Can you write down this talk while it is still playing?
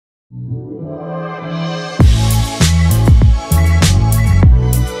We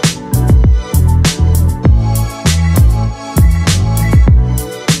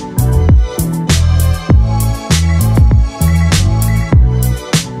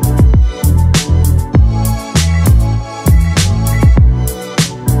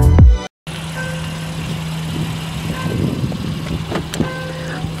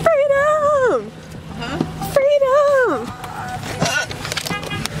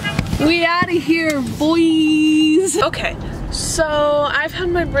out of here, boys. Okay, so I've had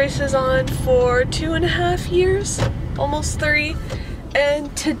my braces on for 2.5 years, almost 3,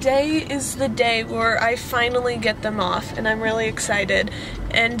 and today is the day where I finally get them off, and I'm really excited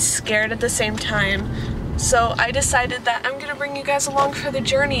and scared at the same time. So I decided that I'm gonna bring you guys along for the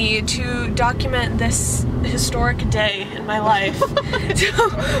journey to document this historic day in my life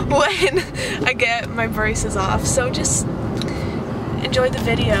when I get my braces off. So just enjoy the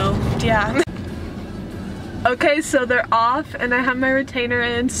video. Yeah. Okay, so they're off and I have my retainer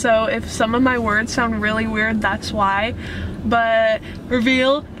in, so if some of my words sound really weird, that's why. But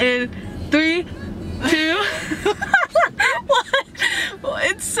reveal in 3, 2 1.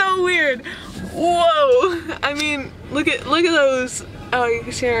 It's so weird. Whoa. I mean, look at those. Oh, you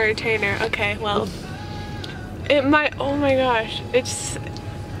can see my retainer. Okay, well. It might, oh my gosh. It's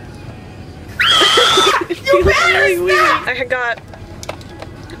You better really stop! weird. I got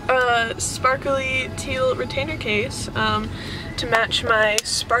a sparkly teal retainer case to match my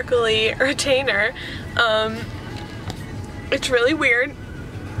sparkly retainer. It's really weird.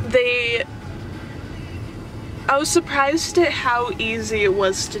 I was surprised at how easy it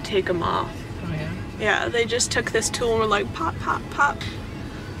was to take them off. Oh yeah? Yeah, they just took this tool and were like pop, pop, pop.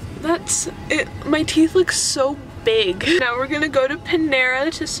 That's it. My teeth look so big. Now we're gonna go to Panera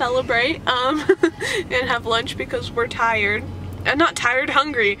to celebrate and have lunch because we're tired. I'm not tired,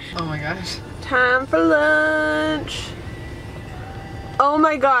 hungry. Oh my gosh. Time for lunch. Oh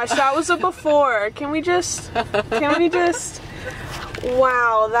my gosh, that was a before. Can we just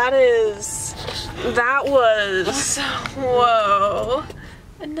wow, that was, whoa.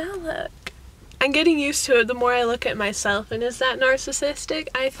 And now look. I'm getting used to it the more I look at myself, and is that narcissistic?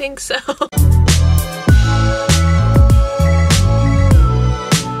 I think so.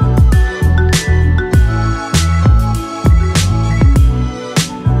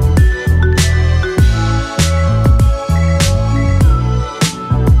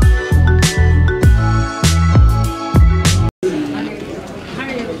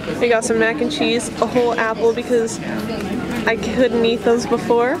 I got some mac and cheese, a whole apple because I couldn't eat those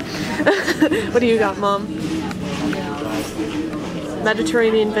before. What do you got, Mom?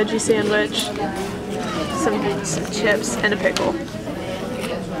 Mediterranean veggie sandwich, some chips, and a pickle.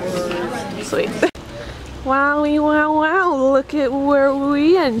 Sweet. Wowie wow wow, look at where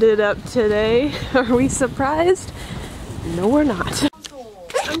we ended up today. Are we surprised? No, we're not.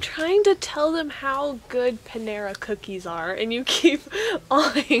 I'm trying to tell them how good Panera cookies are, and you keep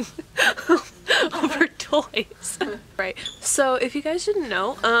awing over toys. Right, so if you guys didn't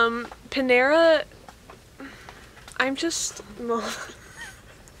know, Panera, I'm just,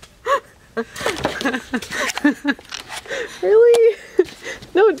 really?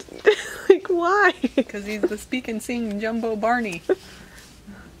 No, like why? Because he's the speak and sing Jumbo Barney.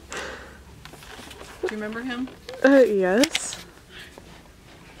 Do you remember him? Yes.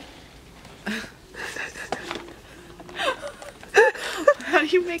 How do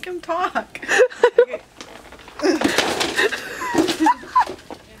you make him talk?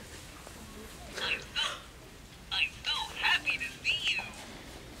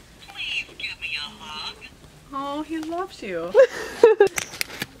 Oh, he loves you.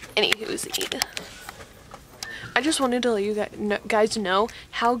 Anywho's, I just wanted to let you guys know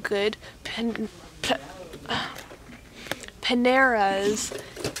how good Panera's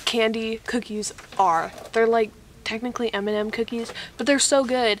candy cookies are. They're like technically M&M cookies, but they're so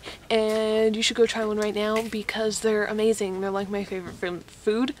good, and you should go try one right now because they're amazing. They're like my favorite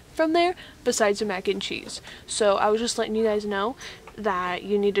food from there, besides the mac and cheese. So I was just letting you guys know that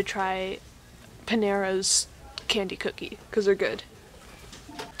you need to try Panera's candy cookie because they're good.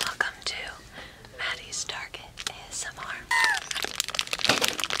 Welcome to Maddie's Target ASMR.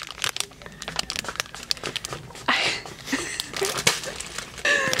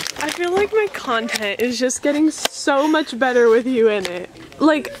 I feel like my content is just getting so much better with you in it.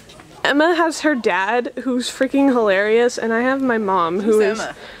 Like, Emma has her dad who's freaking hilarious, and I have my mom who is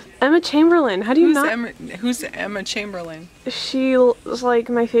Emma Chamberlain. How do you Who's Emma Chamberlain? She is like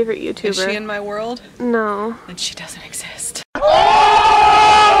my favorite YouTuber. Is she in my world? No. And she doesn't exist.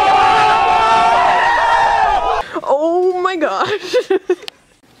 Oh my gosh.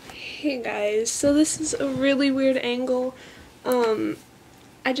 Hey guys, so this is a really weird angle. I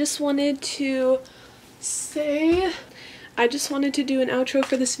just wanted to do an outro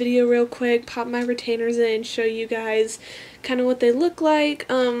for this video real quick, pop my retainers in, show you guys kind of what they look like.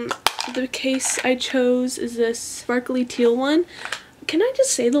 The case I chose is this sparkly teal one. Can I just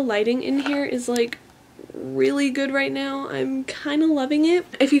say the lighting in here is like really good right now. I'm kind of loving it.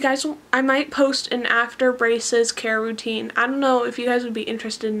 If you guys want, I might post an after braces care routine. I don't know if you guys would be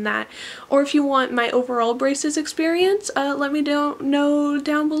interested in that, or if you want my overall braces experience, let me know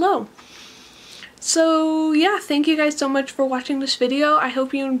down below. So yeah, thank you guys so much for watching this video. I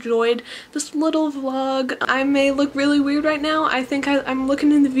hope you enjoyed this little vlog. I may look really weird right now. I think I'm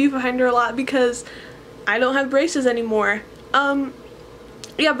looking in the viewfinder a lot because I don't have braces anymore.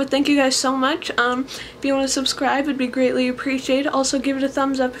 Yeah, but thank you guys so much. If you want to subscribe, it'd be greatly appreciated. Also, give it a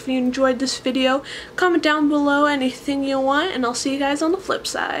thumbs up if you enjoyed this video. Comment down below anything you want, and I'll see you guys on the flip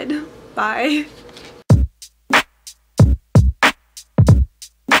side. Bye.